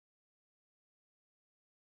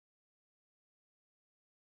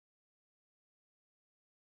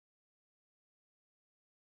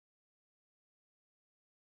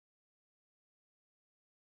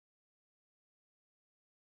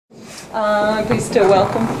I'm pleased to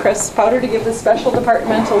welcome Chris Powter to give this special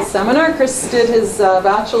departmental seminar. Chris did his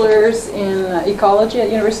bachelor's in ecology at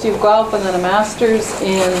University of Guelph and then a master's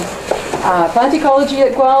in plant ecology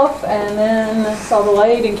at Guelph, and then saw the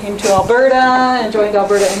light and came to Alberta and joined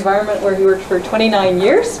Alberta Environment, where he worked for 29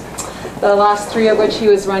 years. The last 3 of which he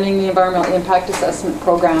was running the environmental impact assessment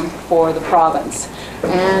program for the province.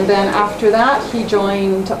 And then after that, he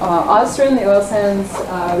joined OSRIN, the Oil Sands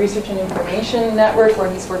Research and Information Network,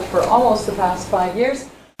 where he's worked for almost the past 5 years,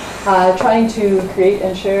 trying to create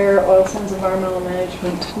and share oil sands environmental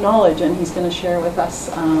management knowledge. And he's going to share with us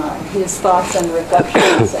his thoughts and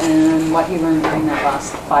reflections and what he learned during that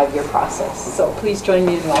last 5-year process. So please join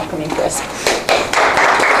me in welcoming Chris.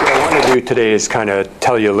 What I want to do today is kind of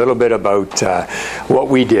tell you a little bit about what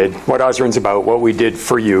we did, what OSRIN's about, what we did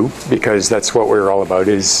for you, because that's what we're all about,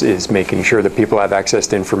 is making sure that people have access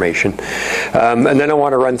to information. And then I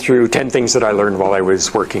want to run through 10 things that I learned while I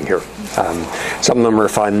was working here. Some of them are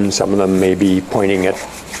fun, some of them may be pointing at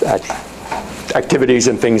activities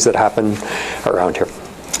and things that happen around here.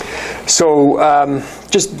 So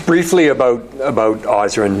just briefly about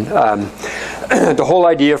OSRIN. The whole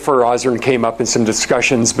idea for OSRIN came up in some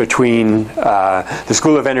discussions between the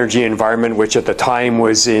School of Energy and Environment, which at the time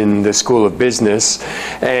was in the School of Business,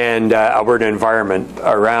 and Alberta Environment,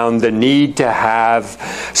 around the need to have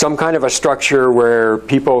some kind of a structure where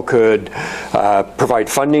people could provide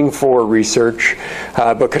funding for research,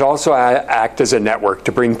 but could also act as a network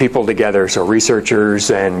to bring people together, so researchers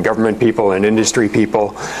and government people and industry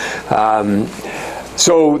people.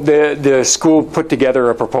 So the school put together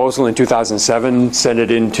a proposal in 2007, sent it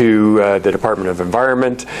into the Department of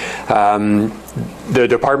Environment. The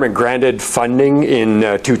department granted funding in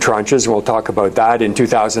 2 tranches, and we'll talk about that, in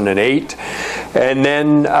 2008. And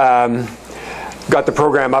then got the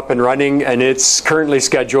program up and running, and it's currently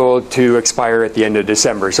scheduled to expire at the end of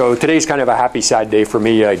December. So today's kind of a happy, sad day for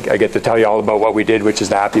me. I get to tell you all about what we did, which is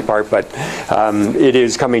the happy part, but it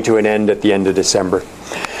is coming to an end at the end of December.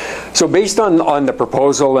 So based on the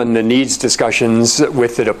proposal and the needs discussions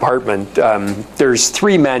with the department, there's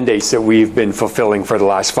 3 mandates that we've been fulfilling for the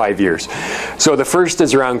last 5 years. So the first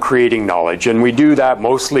is around creating knowledge, and we do that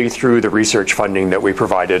mostly through the research funding that we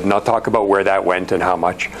provided, and I'll talk about where that went and how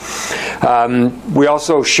much. We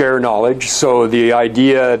also share knowledge, so the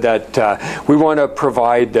idea that we want to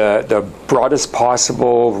provide the broadest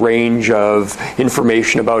possible range of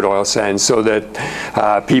information about oil sands so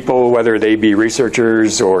that people, whether they be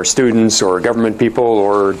researchers or students or government people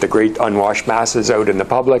or the great unwashed masses out in the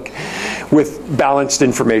public, with balanced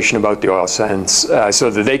information about the oil sands so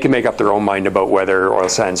that they can make up their own mind about whether oil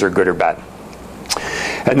sands are good or bad.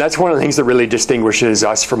 And that's one of the things that really distinguishes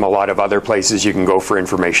us from a lot of other places you can go for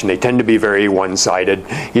information. They tend to be very one-sided,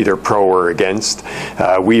 either pro or against.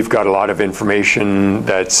 We've got a lot of information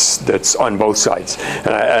that's on both sides. And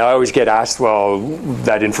I always get asked, well,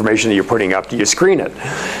 that information that you're putting up, do you screen it?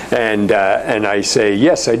 And I say,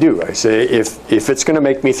 yes, I do. I say, if it's going to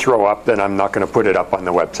make me throw up, then I'm not going to put it up on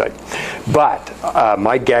the website. But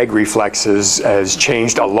my gag reflex has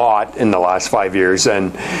changed a lot in the last 5 years,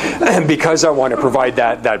 and because I want to provide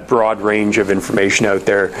that broad range of information out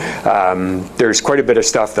there, there's quite a bit of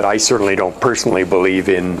stuff that I certainly don't personally believe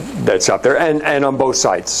in that's out there, and on both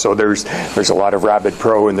sides. So there's a lot of rabid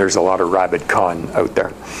pro and there's a lot of rabid con out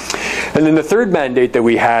there. And then the third mandate that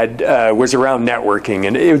we had was around networking,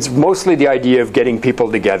 and it was mostly the idea of getting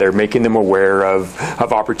people together, making them aware of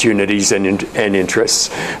opportunities and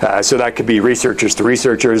interests. So that could be researchers to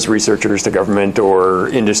researchers, researchers to government or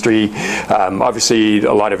industry. Obviously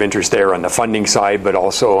a lot of interest there on the funding side, but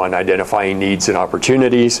also on identifying needs and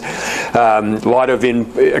opportunities. A lot of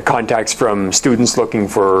contacts from students looking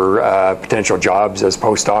for potential jobs as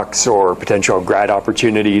postdocs or potential grad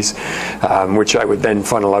opportunities, which I would then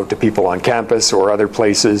funnel out to people on campus or other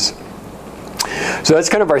places. So that's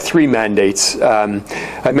kind of our 3 mandates.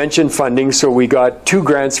 I mentioned funding, so we got 2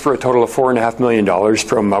 grants for a total of $4.5 million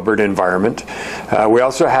from Alberta Environment. We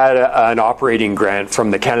also had an operating grant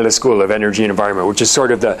from the Canada School of Energy and Environment, which is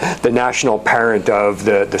sort of the national parent of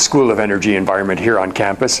the School of Energy and Environment here on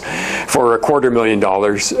campus, for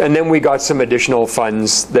 $250,000. And then we got some additional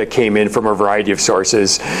funds that came in from a variety of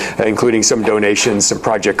sources, including some donations, some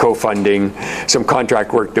project co-funding, some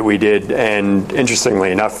contract work that we did, and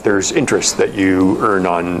interestingly enough, there's interest that you earn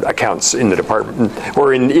on accounts in the department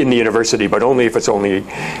or in the university, but only if it's only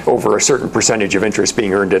over a certain percentage of interest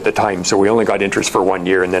being earned at the time. So we only got interest for 1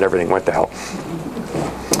 year, and then everything went to hell.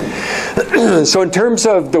 So in terms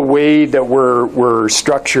of the way that we're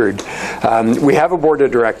structured, we have a board of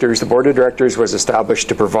directors. The board of directors was established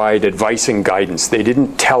to provide advice and guidance. They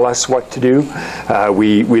didn't tell us what to do.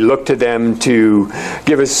 We looked to them to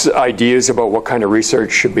give us ideas about what kind of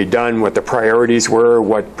research should be done, what the priorities were,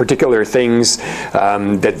 what particular things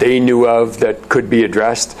that they knew of that could be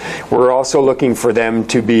addressed. We're also looking for them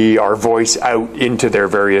to be our voice out into their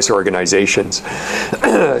various organizations.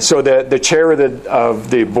 So the chair of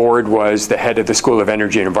the board was the head of the School of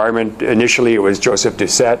Energy and Environment. Initially, it was Joseph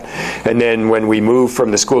Doucette, and then when we moved from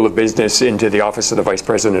the School of Business into the Office of the Vice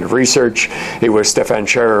President of Research, it was Stefan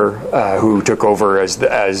Scherer who took over as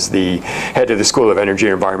the head of the School of Energy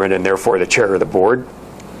and Environment, and therefore the chair of the board.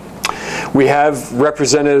 We have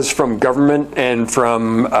representatives from government and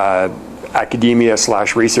from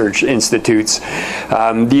academia/research institutes.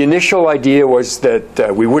 The initial idea was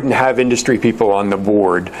that we wouldn't have industry people on the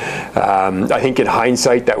board. I think in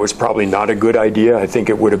hindsight that was probably not a good idea. I think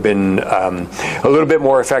it would have been a little bit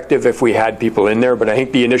more effective if we had people in there, but I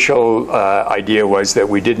think the initial idea was that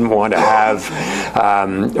we didn't want to have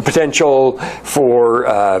a potential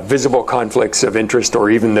for visible conflicts of interest or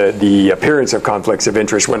even the appearance of conflicts of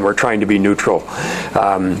interest when we're trying to be neutral.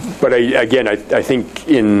 But I think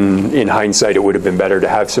in hindsight, it would have been better to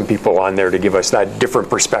have some people on there to give us that different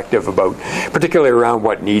perspective about, particularly around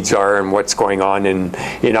what needs are and what's going on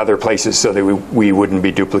in other places, so that we wouldn't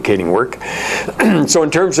be duplicating work. So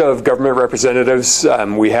in terms of government representatives,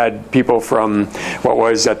 we had people from what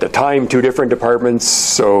was at the time 2 different departments,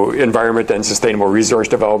 so Environment and Sustainable Resource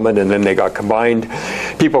Development, and then they got combined.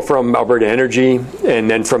 People from Alberta Energy, and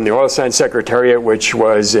then from the Oil Sands Secretariat, which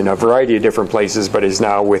was in a variety of different places, but is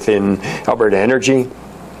now within Alberta Energy.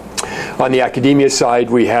 On the academia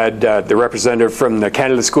side, we had the representative from the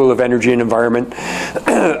Canada School of Energy and Environment,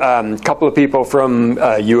 a couple of people from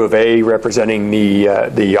U of A representing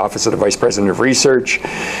the Office of the Vice President of Research.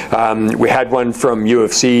 We had one from U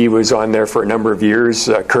of C, who was on there for a number of years,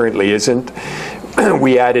 currently isn't.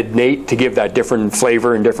 We added Nate to give that different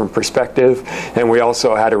flavor and different perspective, and we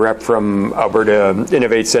also had a rep from Alberta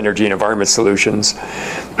Innovates Energy and Environment Solutions.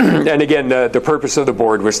 And again, the purpose of the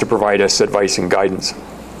board was to provide us advice and guidance.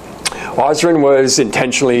 OSRIN was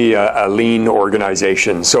intentionally a lean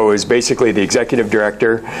organization, so it was basically the executive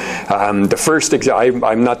director. I'm not the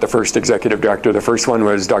first executive director. The first one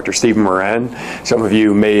was Dr. Stephen Moran. Some of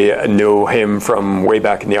you may know him from way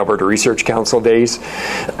back in the Alberta Research Council days.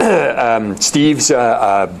 Steve's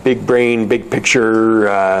a big brain, big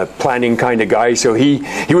picture planning kind of guy, so he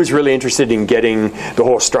was really interested in getting the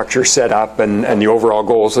whole structure set up and the overall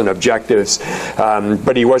goals and objectives,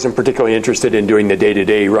 but he wasn't particularly interested in doing the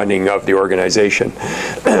day-to-day running of the organization.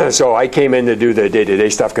 So I came in to do the day-to-day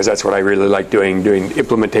stuff because that's what I really like doing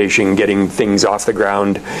implementation, getting things off the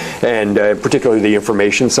ground, and particularly the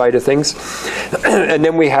information side of things. And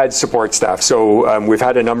then we had support staff. So we've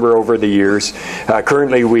had a number over the years.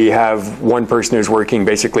 Currently we have one person who's working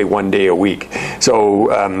basically 1 day a week. So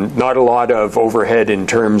not a lot of overhead in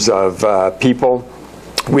terms of people.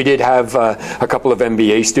 We did have a couple of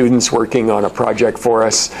MBA students working on a project for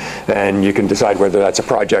us, and you can decide whether that's a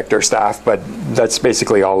project or staff, but that's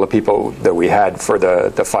basically all the people that we had for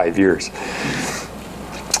the 5 years.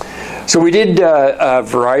 So we did a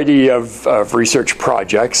variety of research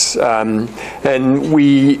projects, and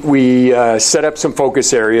we set up some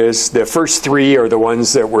focus areas. The first 3 are the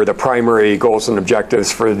ones that were the primary goals and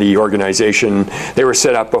objectives for the organization. They were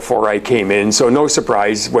set up before I came in, so no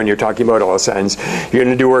surprise when you're talking about oil sands. You're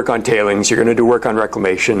going to do work on tailings, you're going to do work on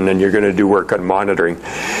reclamation, and you're going to do work on monitoring.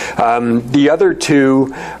 The other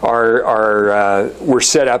 2 were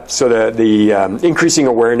set up so that the increasing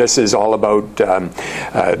awareness is all about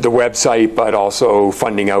the website, but also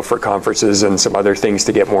funding out for conferences and some other things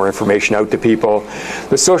to get more information out to people.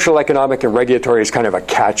 The social, economic, and regulatory is kind of a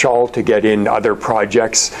catch-all to get in other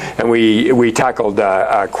projects, and we tackled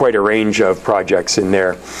quite a range of projects in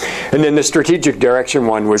there. And then the strategic direction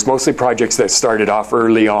one was mostly projects that started off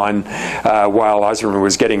early on while OSRIN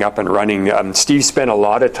was getting up and running. Steve spent a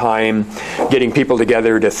lot of time getting people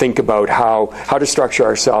together to think about how to structure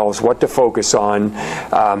ourselves, what to focus on,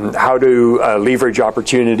 how to leverage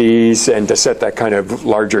opportunities, and to set that kind of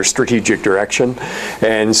larger strategic direction.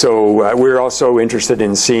 And so we're also interested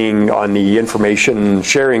in seeing on the information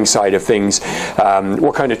sharing side of things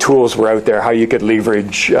what kind of tools were out there, how you could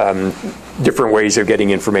leverage different ways of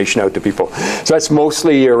getting information out to people. So that's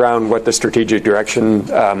mostly around what the strategic direction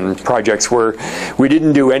projects were. We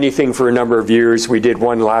didn't do anything for a number of years. We did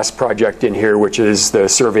one last project in here, which is the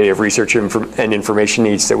survey of research and information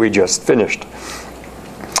needs that we just finished.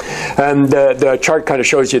 And the chart kind of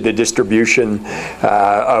shows you the distribution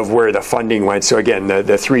of where the funding went. So again,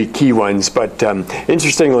 the three key ones. But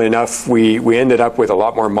interestingly enough, we ended up with a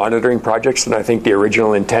lot more monitoring projects than I think the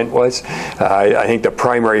original intent was. I think the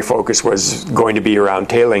primary focus was going to be around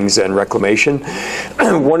tailings and reclamation.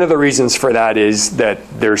 One of the reasons for that is that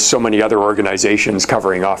there's so many other organizations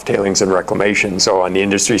covering off tailings and reclamation. So on the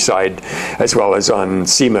industry side, as well as on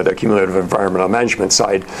CEMA, the Cumulative Environmental Management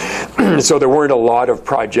side. So there weren't a lot of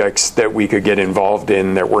projects that we could get involved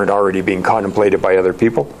in that weren't already being contemplated by other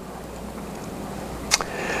people.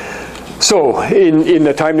 So in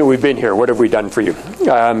the time that we've been here, what have we done for you?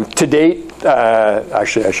 To date,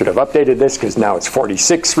 actually I should have updated this because now it's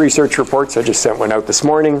 46 research reports. I just sent one out this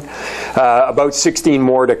morning. About 16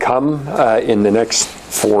 more to come in the next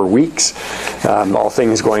 4 weeks, all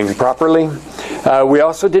things going properly. We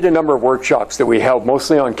also did a number of workshops that we held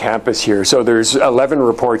mostly on campus here. So there's 11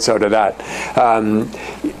 reports out of that.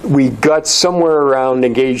 We got somewhere around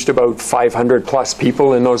engaged about 500 plus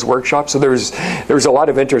people in those workshops. So there was a lot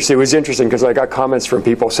of interest. It was interesting because I got comments from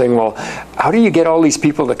people saying, well, how do you get all these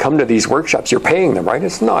people to come to these workshops? You're paying them, right?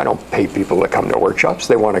 It's no, I don't pay people to come to workshops.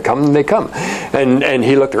 They want to come, they come. And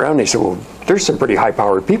he looked around and he said, well, there's some pretty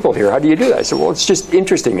high-powered people here. How do you do that? I said, well, it's just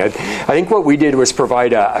interesting. I think what we did was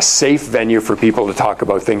provide a safe venue for people to talk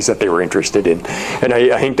about things that they were interested in. And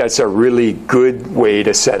I think that's a really good way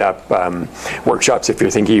to set up workshops if you're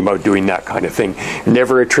thinking about doing that kind of thing.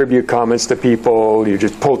 Never attribute comments to people. You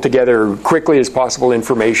just pull together quickly as possible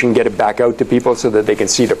information, get it back out to people so that they can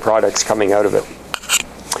see the products coming out of it.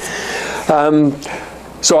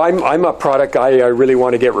 So I'm a product guy. I really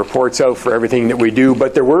want to get reports out for everything that we do,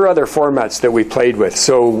 but there were other formats that we played with.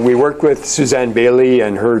 So we worked with Suzanne Bailey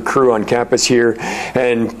and her crew on campus here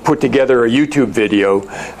and put together a YouTube video,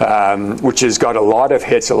 which has got a lot of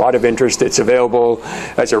hits, a lot of interest. It's available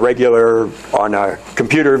as a regular on a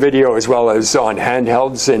computer video as well as on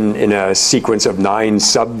handhelds in a sequence of 9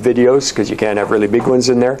 sub-videos, because you can't have really big ones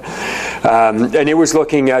in there. And it was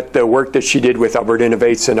looking at the work that she did with Alberta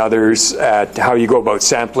Innovates and others at how you go about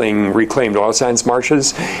sampling reclaimed oil sands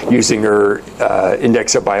marshes using her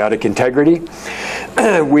index of biotic integrity.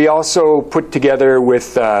 We also put together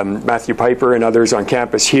with Matthew Piper and others on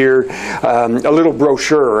campus here a little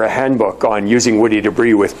brochure or a handbook on using woody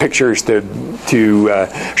debris with pictures to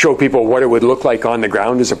show people what it would look like on the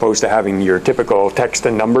ground as opposed to having your typical text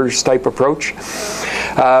and numbers type approach.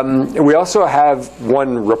 We also have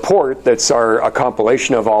one report that's a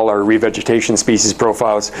compilation of all our revegetation species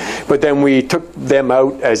profiles, but then we took them out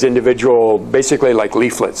as individual, basically like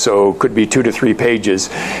leaflets, so could be 2 to 3 pages,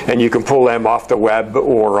 and you can pull them off the web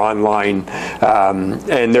or online,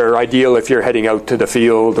 and they're ideal if you're heading out to the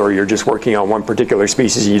field or you're just working on one particular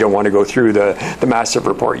species and you don't want to go through the massive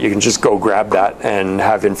report. You can just go grab that and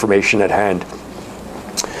have information at hand.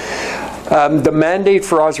 The mandate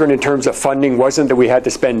for OSRIN in terms of funding wasn't that we had to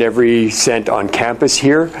spend every cent on campus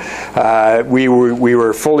here. We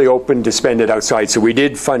were fully open to spend it outside. So we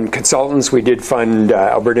did fund consultants. We did fund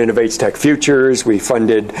Alberta Innovates Tech Futures. We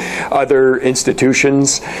funded other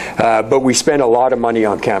institutions. But we spent a lot of money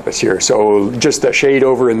on campus here. So just a shade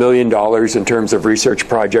over $1 million in terms of research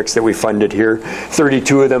projects that we funded here,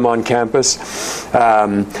 32 of them on campus.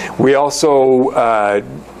 We also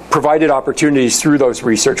provided opportunities through those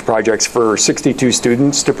research projects for 62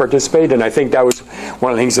 students to participate, and I think that was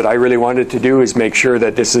one of the things that I really wanted to do, is make sure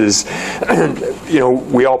that this is, you know,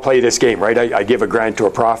 we all play this game, right? I give a grant to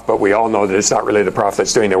a prof, but we all know that it's not really the prof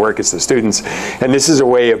that's doing the work, it's the students, and this is a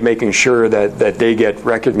way of making sure that they get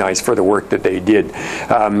recognized for the work that they did.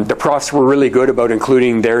 The profs were really good about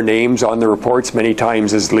including their names on the reports, many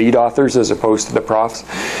times as lead authors as opposed to the profs,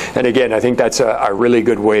 and again, I think that's a really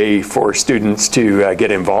good way for students to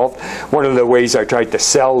get involved. One of the ways I tried to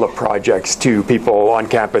sell the projects to people on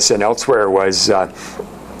campus and elsewhere was a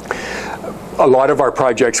lot of our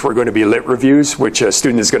projects were going to be lit reviews, which a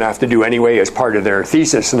student is going to have to do anyway as part of their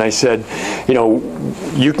thesis. And I said, you know,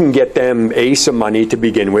 you can get them some money to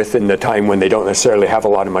begin with in the time when they don't necessarily have a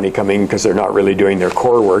lot of money coming because they're not really doing their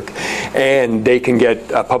core work, and they can get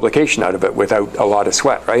a publication out of it without a lot of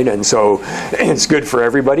sweat, right? And so it's good for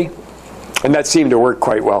everybody. And that seemed to work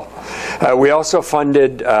quite well. We also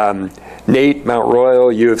funded NATE, Mount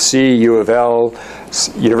Royal, U of C, U of L,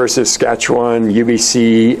 University of Saskatchewan,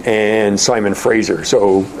 UBC, and Simon Fraser.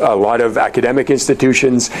 So a lot of academic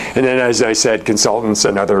institutions, and then, as I said, consultants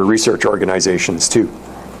and other research organizations too.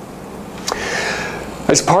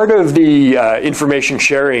 As part of the information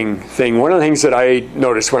sharing thing, one of the things that I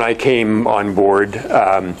noticed when I came on board,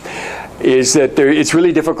 is that it's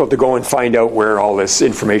really difficult to go and find out where all this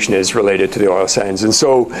information is related to the oil sands. And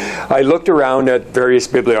so I looked around at various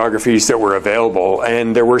bibliographies that were available,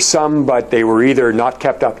 and there were some, but they were either not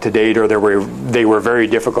kept up to date, or they were very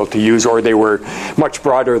difficult to use, or they were much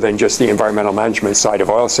broader than just the environmental management side of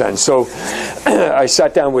oil sands. So I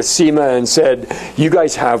sat down with SEMA and said, you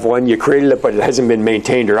guys have one, you created it, but it hasn't been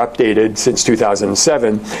maintained or updated since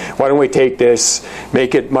 2007. Why don't we take this,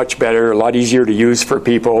 make it much better, a lot easier to use for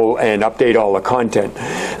people, and update all the content.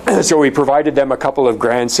 So we provided them a couple of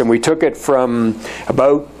grants, and we took it from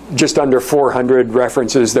about just under 400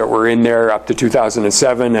 references that were in there up to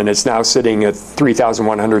 2007, and it's now sitting at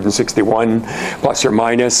 3,161 plus or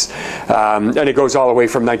minus. And it goes all the way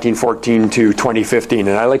from 1914 to 2015.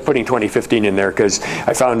 And I like putting 2015 in there because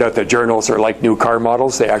I found out that journals are like new car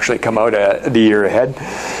models. They actually come out the year ahead.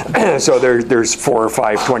 So there's 4 or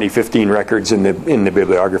 5 2015 records in the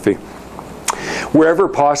bibliography. Wherever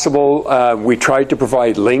possible, we tried to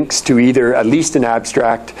provide links to either at least an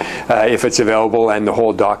abstract, if it's available, and the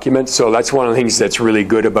whole document. So that's one of the things that's really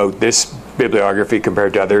good about this bibliography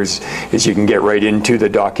compared to others, is you can get right into the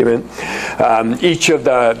document. Each of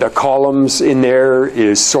the columns in there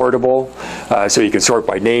is sortable, so you can sort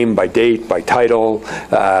by name, by date, by title,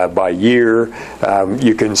 by year.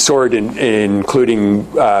 You can sort including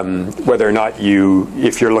whether or not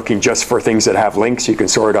if you're looking just for things that have links, you can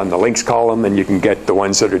sort on the links column, and you can get the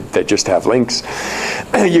ones that just have links.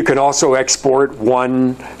 You can also export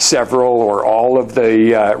one, several, or all of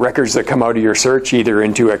the records that come out of your search, either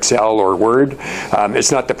into Excel or Word.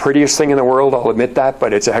 It's not the prettiest thing in the world, I'll admit that,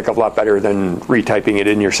 but it's a heck of a lot better than retyping it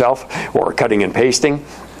in yourself or cutting and pasting.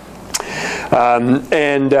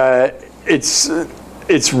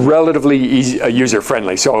 It's relatively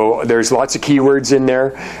user-friendly, so there's lots of keywords in there.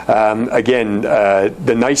 Again,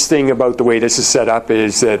 the nice thing about the way this is set up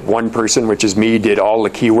is that one person, which is me, did all the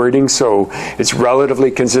keywording, so it's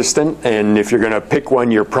relatively consistent, and if you're going to pick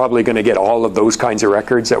one, you're probably going to get all of those kinds of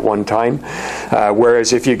records at one time.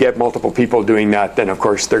 Whereas if you get multiple people doing that, then of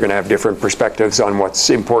course they're going to have different perspectives on what's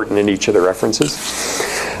important in each of the references.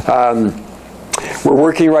 We're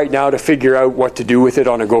working right now to figure out what to do with it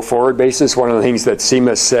on a go-forward basis. One of the things that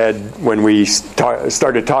SEMA said when we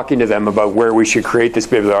started talking to them about where we should create this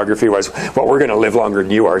bibliography was, well, we're going to live longer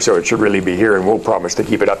than you are, so it should really be here, and we'll promise to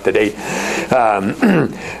keep it up to date.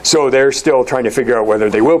 So they're still trying to figure out whether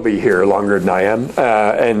they will be here longer than I am.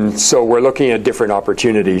 And so we're looking at different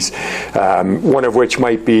opportunities, one of which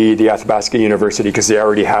might be the Athabasca University, because they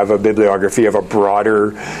already have a bibliography of a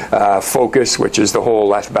broader focus, which is the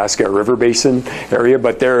whole Athabasca River Basin area,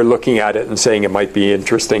 but they're looking at it and saying it might be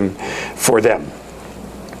interesting for them.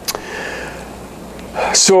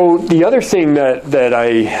 So the other thing that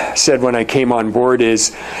I said when I came on board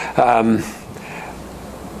is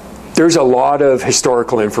there's a lot of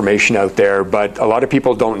historical information out there, but a lot of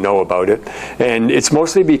people don't know about it. And it's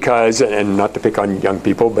mostly because, and not to pick on young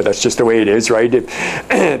people, but that's just the way it is, right?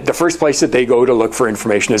 The first place that they go to look for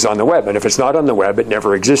information is on the web. And if it's not on the web, it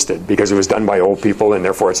never existed because it was done by old people, and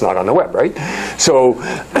therefore it's not on the web, right? So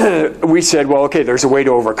we said, well, okay, there's a way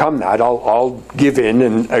to overcome that. I'll give in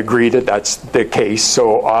and agree that that's the case.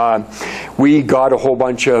 So we got a whole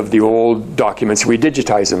bunch of the old documents. We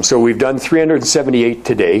digitized them. So we've done 378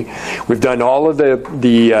 today. We've done all of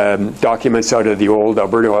the documents out of the old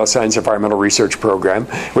Alberta Oil Sands Environmental Research Program,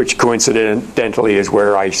 which coincidentally is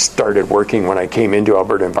where I started working when I came into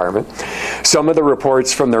Alberta Environment. Some of the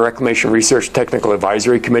reports from the Reclamation Research Technical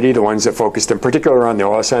Advisory Committee, the ones that focused in particular on the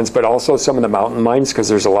oil sands, but also some of the mountain mines, because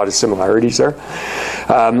there's a lot of similarities there.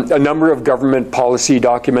 A number of government policy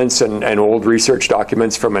documents and old research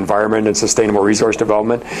documents from environment and sustainable resource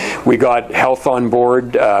development. We got health on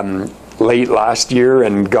board late last year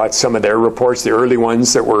and got some of their reports, the early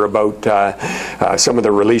ones that were about some of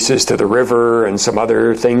the releases to the river and some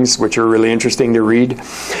other things which are really interesting to read.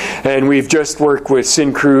 And we've just worked with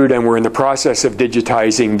Syncrude, and we're in the process of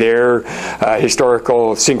digitizing their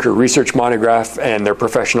historical Syncrude research monograph and their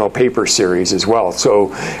professional paper series as well.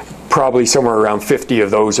 So probably somewhere around 50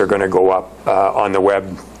 of those are going to go up on the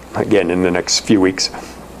web again in the next few weeks.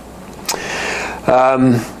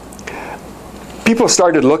 People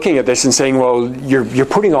started looking at this and saying, well, you're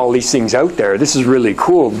putting all these things out there. This is really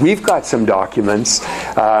cool. We've got some documents,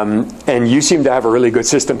 and you seem to have a really good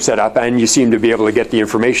system set up, and you seem to be able to get the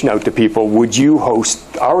information out to people. Would you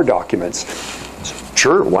host our documents?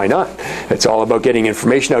 Sure, why not? It's all about getting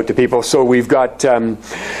information out to people. So we've got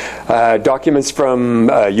Documents from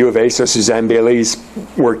U of A, so Suzanne Bailey's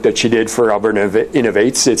work that she did for Alberta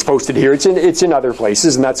Innovates. It's posted here. It's in other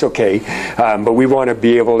places, and that's okay. But we want to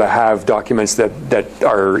be able to have documents that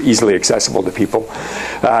are easily accessible to people.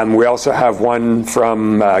 We also have one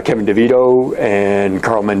from Kevin DeVito and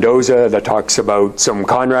Carl Mendoza that talks about some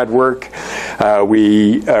Conrad work.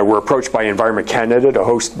 We were approached by Environment Canada to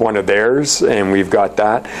host one of theirs, and we've got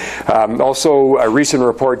that. Also, a recent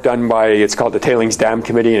report done by, it's called the Tailings Dam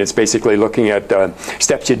Committee, and it's basically looking at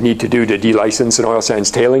steps you'd need to do to de-license an oil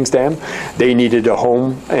sands tailings dam. They needed a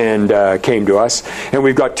home and came to us. And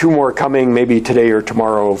we've got 2 more coming, maybe today or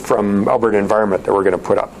tomorrow, from Alberta Environment that we're going to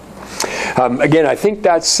put up. Again, I think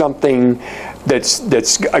that's something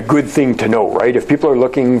that's a good thing to know, right? If people are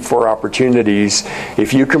looking for opportunities,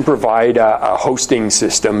 if you can provide a hosting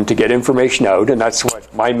system to get information out, and that's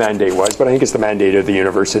what my mandate was, but I think it's the mandate of the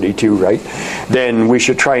university too, right? Then we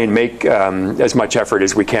should try and make as much effort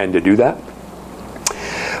as we can to do that.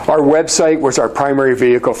 Our website was our primary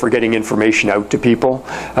vehicle for getting information out to people.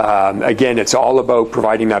 Again, it's all about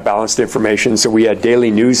providing that balanced information. So we had daily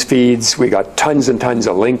news feeds. We got tons and tons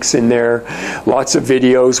of links in there. Lots of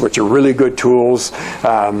videos, which are really good tools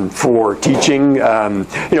for teaching. You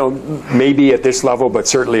know, maybe at this level, but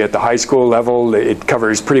certainly at the high school level, it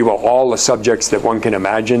covers pretty well all the subjects that one can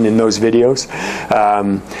imagine in those videos.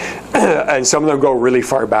 And some of them go really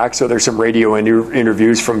far back. So there's some radio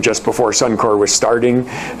interviews from just before Suncor was starting,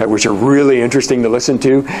 which are really interesting to listen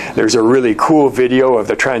to. There's a really cool video of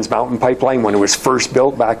the Trans Mountain Pipeline when it was first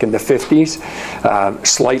built back in the 50s.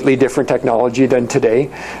 Slightly different technology than today,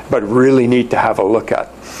 but really neat to have a look at.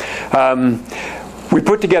 We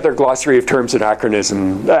put together a glossary of terms and acronyms,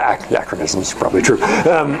 probably true.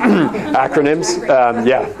 Acronyms,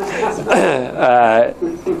 yeah.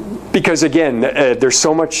 Because again, there's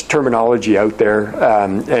so much terminology out there,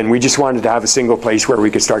 and we just wanted to have a single place where we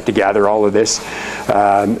could start to gather all of this.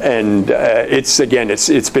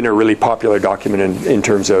 It's been a really popular document in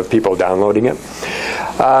terms of people downloading it.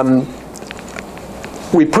 I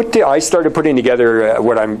started putting together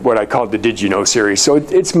what I called the Did You Know series. So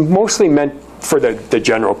it's mostly meant for the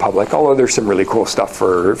general public, although there's some really cool stuff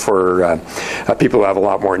for people who have a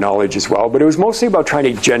lot more knowledge as well. But it was mostly about trying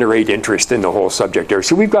to generate interest in the whole subject area.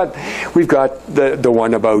 So we've got the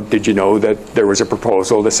one about, did you know that there was a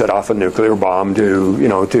proposal to set off a nuclear bomb to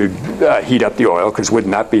heat up the oil, because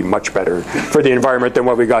wouldn't that be much better for the environment than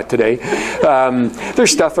what we got today?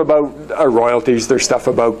 There's stuff about royalties, there's stuff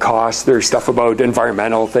about costs, there's stuff about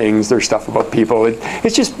environmental things, there's stuff about people.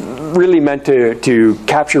 It's just really meant to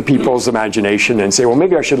capture people's imagination and say, well,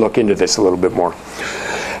 maybe I should look into this a little bit more.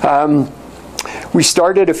 We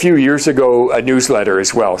started a few years ago a newsletter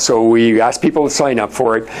as well. So we asked people to sign up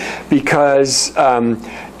for it because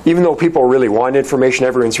even though people really want information,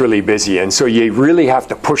 everyone's really busy, and so you really have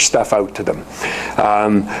to push stuff out to them.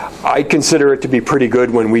 I consider it to be pretty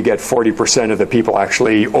good when we get 40% of the people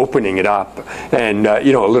actually opening it up, and a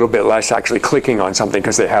little bit less actually clicking on something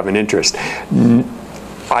because they have an interest.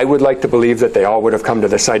 I would like to believe that they all would have come to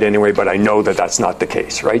the site anyway, but I know that that's not the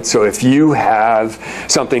case, right? So if you have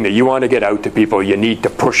something that you want to get out to people, you need to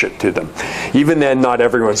push it to them. Even then, not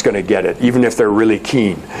everyone's going to get it, even if they're really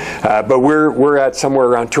keen. But we're at somewhere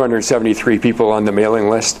around 273 people on the mailing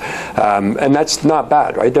list, and that's not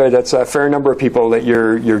bad, right? That's a fair number of people that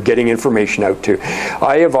you're getting information out to.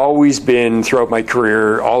 I have always been, throughout my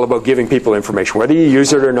career, all about giving people information. Whether you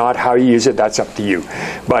use it or not, how you use it, that's up to you.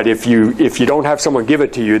 But if you don't have someone give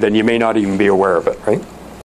it to you, then you may not even be aware of it, right?